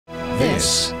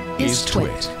This is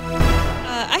TWiT.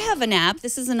 I have an app.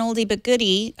 This is an oldie but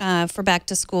goodie for back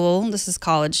to school. This is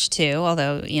college too,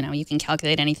 although, you know, you can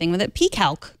calculate anything with it.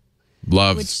 PCalc.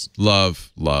 Love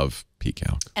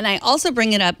PCalc. And I also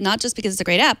bring it up not just because it's a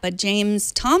great app, but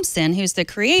James Thomson, who's the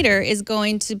creator, is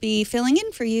going to be filling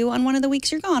in for you on one of the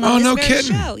weeks you're gone. Oh, on no this very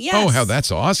kidding. show. Yes. Oh, how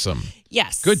that's awesome.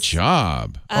 Yes. Good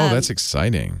job. Oh, that's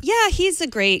exciting. Yeah, he's a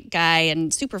great guy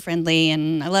and super friendly,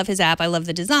 and I love his app. I love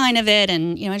the design of it,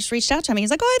 and you know, I just reached out to him. He's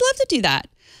like, "Oh, I'd love to do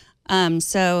that."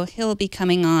 So he'll be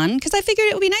coming on because I figured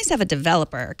it would be nice to have a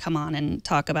developer come on and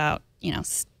talk about, you know,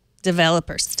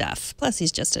 developer stuff. Plus,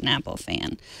 he's just an Apple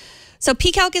fan. So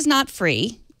PCalc is not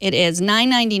free. It is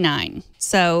 $9.99.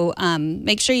 So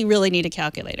make sure you really need a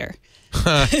calculator.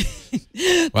 Well,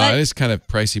 it is kind of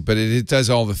pricey, but it does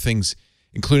all the things,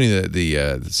 including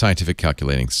the scientific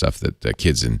calculating stuff that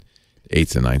kids in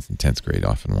 8th and 9th and 10th grade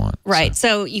often want. Right.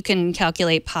 So you can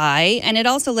calculate pi, and it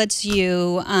also lets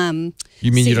you...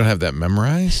 you mean you don't have that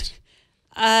memorized?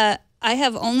 I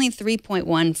have only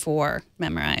 3.14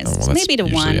 memorized. Oh, well, that's maybe to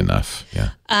usually 1. enough.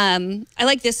 Yeah. I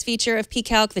like this feature of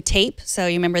PCalc, the tape. So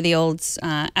you remember the old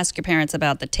ask your parents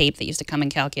about the tape that used to come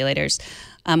in calculators,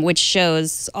 which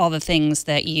shows all the things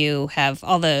that you have,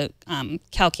 all the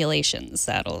calculations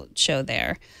that'll show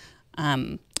there.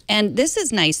 And this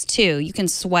is nice too. You can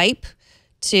swipe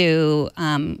to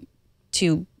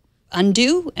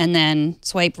undo and then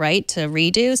swipe right to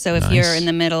redo. So if you're in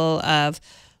the middle of...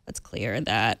 Let's clear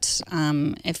that.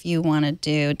 If you want to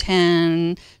do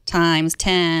 10 times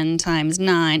 10 times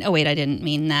 9. Oh, wait, I didn't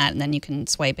mean that. And then you can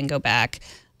swipe and go back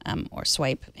or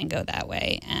swipe and go that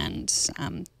way and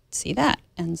see that.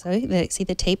 And so see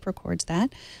the tape records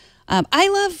that. I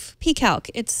love PCalc.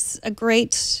 It's a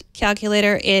great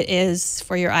calculator. It is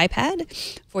for your iPad,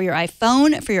 for your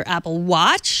iPhone, for your Apple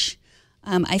Watch.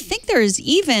 I think there's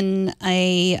even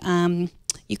a,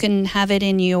 you can have it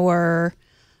in your...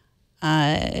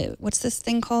 what's this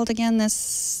thing called again? The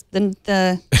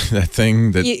that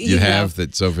thing that you have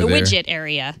that's over there. The widget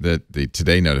area. The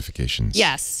today notifications.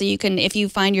 Yes. So you can, if you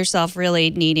find yourself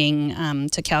really needing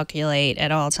to calculate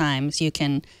at all times, you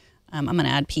can, I'm going to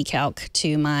add PCalc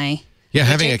to my widgets.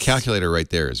 Having a calculator right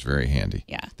there is very handy.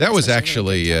 Yeah. That was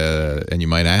actually, and you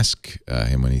might ask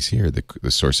him when he's here,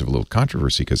 the source of a little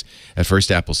controversy, because at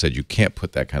first Apple said you can't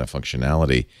put that kind of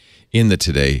functionality in the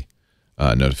today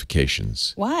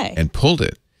notifications. Why? And pulled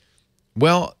it.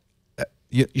 Well,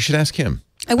 you should ask him.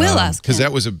 I will ask him. Because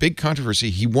that was a big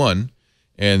controversy. He won,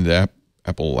 and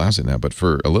Apple allows it now. But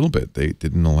for a little bit, they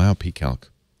didn't allow PCalc.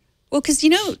 Well, because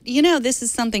you know, this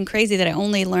is something crazy that I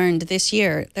only learned this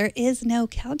year. There is no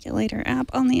calculator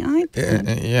app on the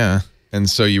iPad. Yeah, and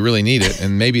so you really need it,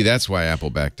 and maybe that's why Apple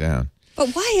backed down. But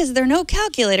why is there no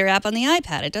calculator app on the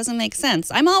iPad? It doesn't make sense.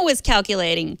 I'm always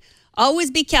calculating.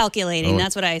 Always be calculating.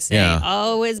 That's what I say. Yeah.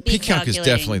 Always be calculating. PCalc is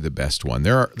definitely the best one.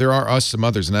 There are some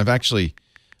others, and I've actually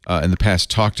in the past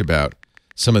talked about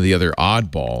some of the other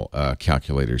oddball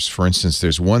calculators. For instance,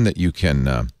 there's one that you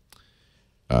can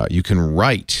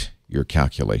write your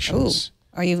calculations.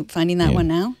 Ooh. Are you finding that one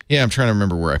now? Yeah, I'm trying to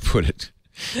remember where I put it.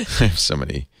 I have so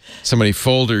many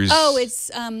folders. Oh,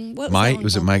 it's what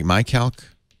was it MyCalc?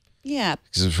 Yeah.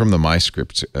 Because it's from the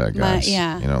MyScript guys.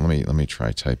 Yeah. You know, let me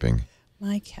try typing.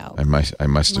 MyCalc. I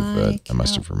must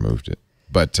have removed it,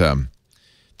 but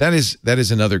that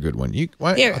is another good one.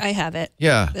 Here, I have it.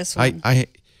 Yeah, this one.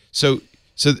 So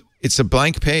it's a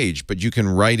blank page, but you can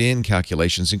write in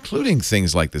calculations, including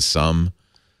things like the sum.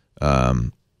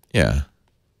 Yeah,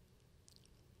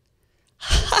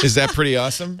 is that pretty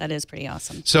awesome? That is pretty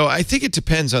awesome. So I think it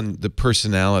depends on the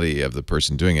personality of the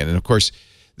person doing it, and of course,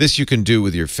 this you can do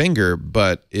with your finger,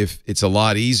 but if it's a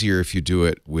lot easier if you do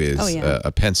it with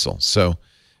a pencil. So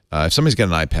if somebody's got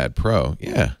an iPad Pro,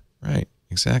 yeah, right,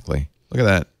 exactly. Look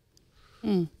at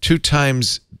that. 2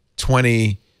 times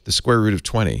 20, the square root of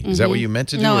 20. Is that what you meant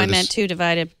to do? No, I meant 20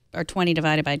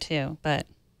 divided by 2, but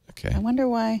okay. I wonder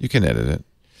why. You can edit it.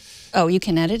 Oh, you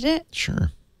can edit it?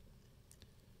 Sure.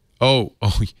 Oh,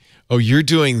 you're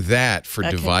doing that for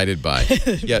divided by.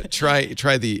 Yeah, try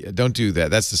the, don't do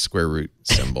that. That's the square root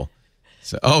symbol.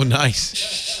 So, oh,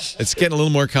 nice. It's getting a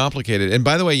little more complicated. And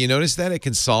by the way, you notice that it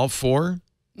can solve 4?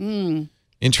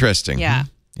 Interesting. Yeah.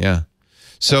 Yeah.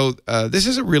 So this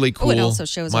is a really cool. Oh, it also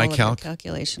shows all of the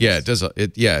calculations. Yeah, it does.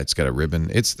 It's got a ribbon.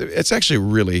 It's actually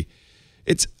really,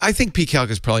 I think PCalc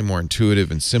is probably more intuitive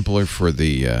and simpler for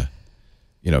the,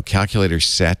 calculator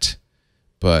set.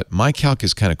 But MyCalc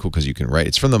is kind of cool because you can write.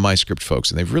 It's from the MyScript folks,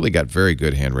 and they've really got very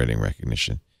good handwriting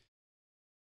recognition.